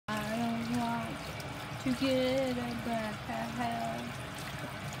to get a bath.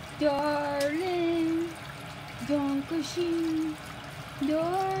 Darling, Donkasheen,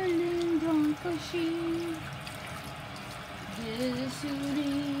 darling, Donkasheen, this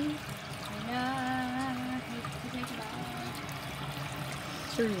sooty, and I hate to take it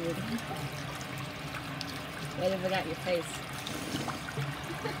off. True. Wait, I forgot your face.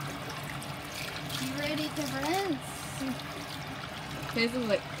 You ready to rinse? Paisley's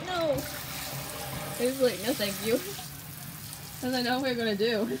like, no. Paisley's like, no thank you. Because I know what we're going to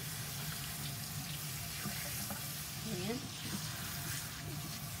do. Rinse.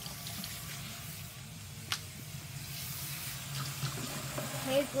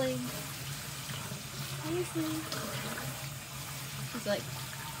 Paisley. Paisley. She's like,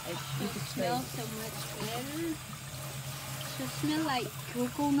 you could Smells so much better. She'll smell like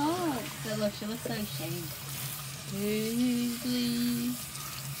coconut. So look, she looks so ashamed. Paisley.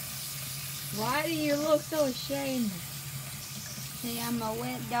 Why do you look so ashamed? See, I'm a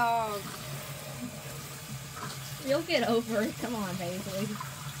wet dog. You'll get over it. Come on, Paisley.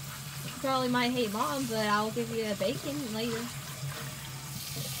 You probably might hate Mom, but I'll give you a bacon later.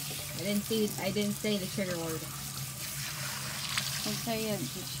 I didn't say the trigger word. I'll tell you it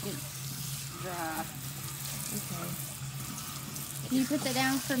just gets dry. Okay. Can you put that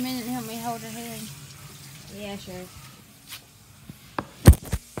down for a minute and help me hold her head? Yeah, sure.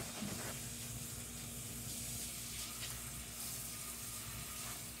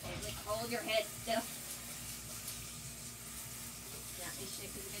 Paisley, hold your head still. Yeah, is she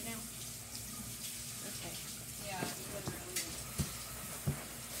good now? Okay. Yeah,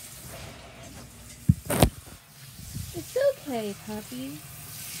 It's okay, puppy.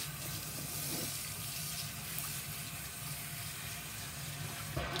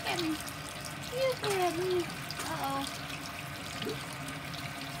 look at me. Look at me. Uh-oh.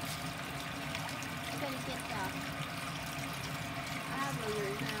 Gotta get the eye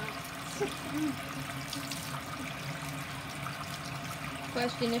boogers out.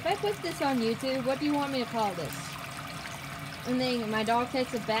 Question, if I put this on YouTube, what do you want me to call this? And then my dog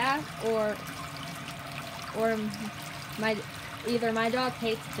takes a bath, or either my dog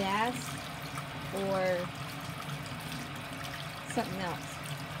hates baths, or something else.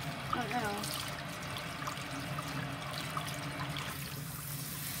 Oh no.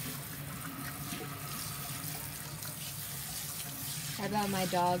 How about my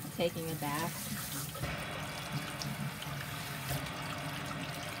dog taking a bath?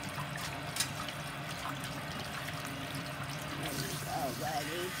 There you go,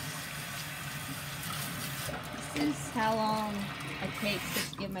 buddy. This is how long it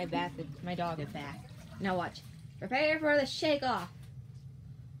takes to give my dog a bath. Now watch. Prepare for the shake off.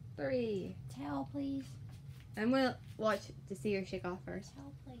 3. Towel, please. I'm gonna watch to see her shake off first.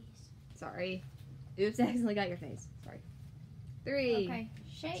 Towel, please. Sorry. Oops, I accidentally got your face. Sorry. 3, Okay.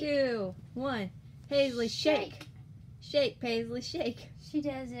 Shake. 2, 1. Paisley, shake. Shake, Paisley, shake. She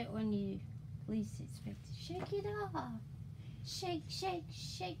does it when you least expect it. Shake it off. Shake, shake,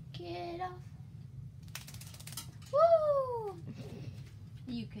 shake it off. Woo!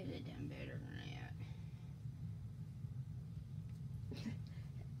 You could have done better than that.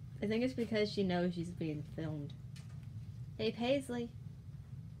 I think it's because she knows she's being filmed. Hey, Paisley.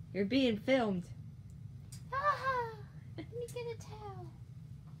 You're being filmed. Ah! Let me get a towel.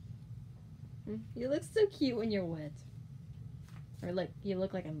 You look so cute when you're wet. Or look, you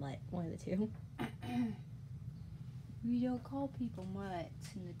look like a mutt. One of the two. We don't call people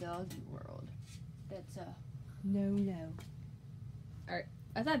mutts in the doggy world. That's a No. Alright,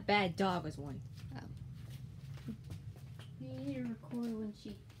 I thought bad dog was one. You need to record when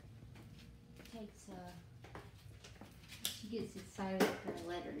she gets excited for a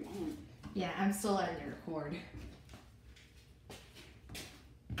letter name. Yeah, I'm still letting it record.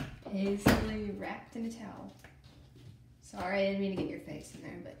 Paisley wrapped in a towel. Sorry, I didn't mean to get your face in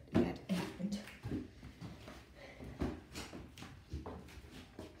there, but it happened.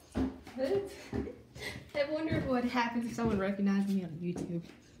 I wonder what happens if someone recognized me on YouTube.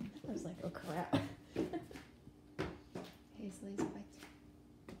 I was like, oh crap. Paisley's wet.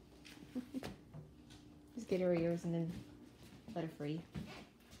 Just get her ears and then let her free.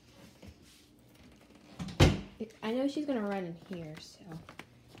 I know she's gonna run in here, so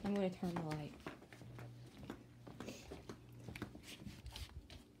I'm gonna turn the light.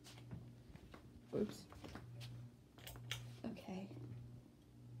 Oops. Okay.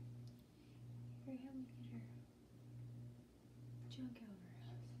 Hurry, help me get her junk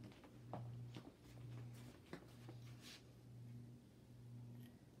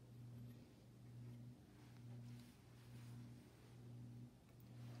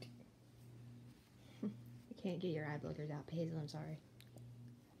over. get your eye blockers out, Paisley. I'm sorry.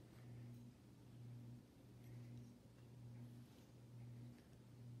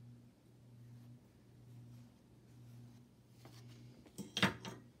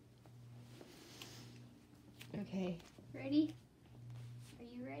 Okay. Ready? Are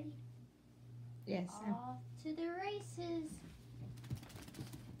you ready? Yes. Off to the races.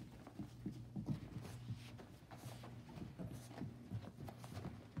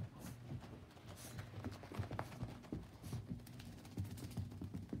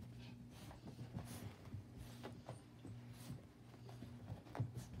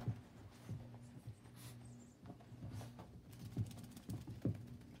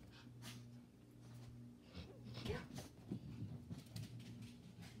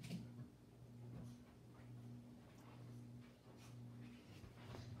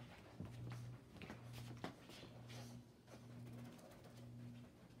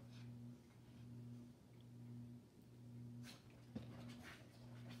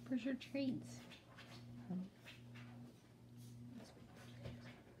 Where's your treats?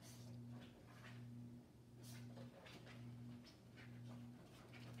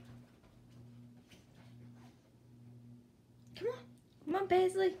 Come on,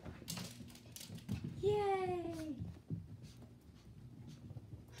 Paisley. Yay!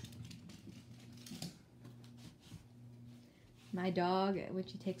 My dog, when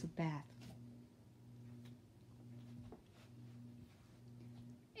she takes a bath.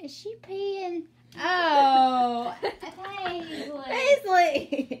 Is she peeing? Oh! Paisley!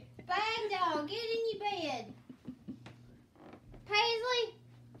 Paisley! Bad dog, get in your bed. Paisley!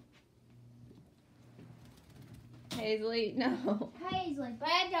 Paisley, no. Paisley,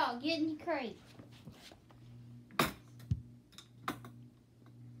 bad dog, get in your crate.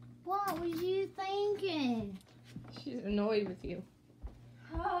 What was you thinking? She's annoyed with you.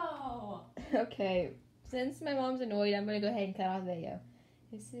 Oh! Okay, since my mom's annoyed, I'm gonna go ahead and cut off the video.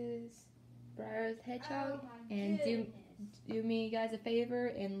 This is Briar's Hedgehog, Oh my and goodness. do me guys a favor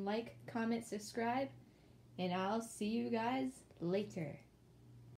and like, comment, subscribe, and I'll see you guys later.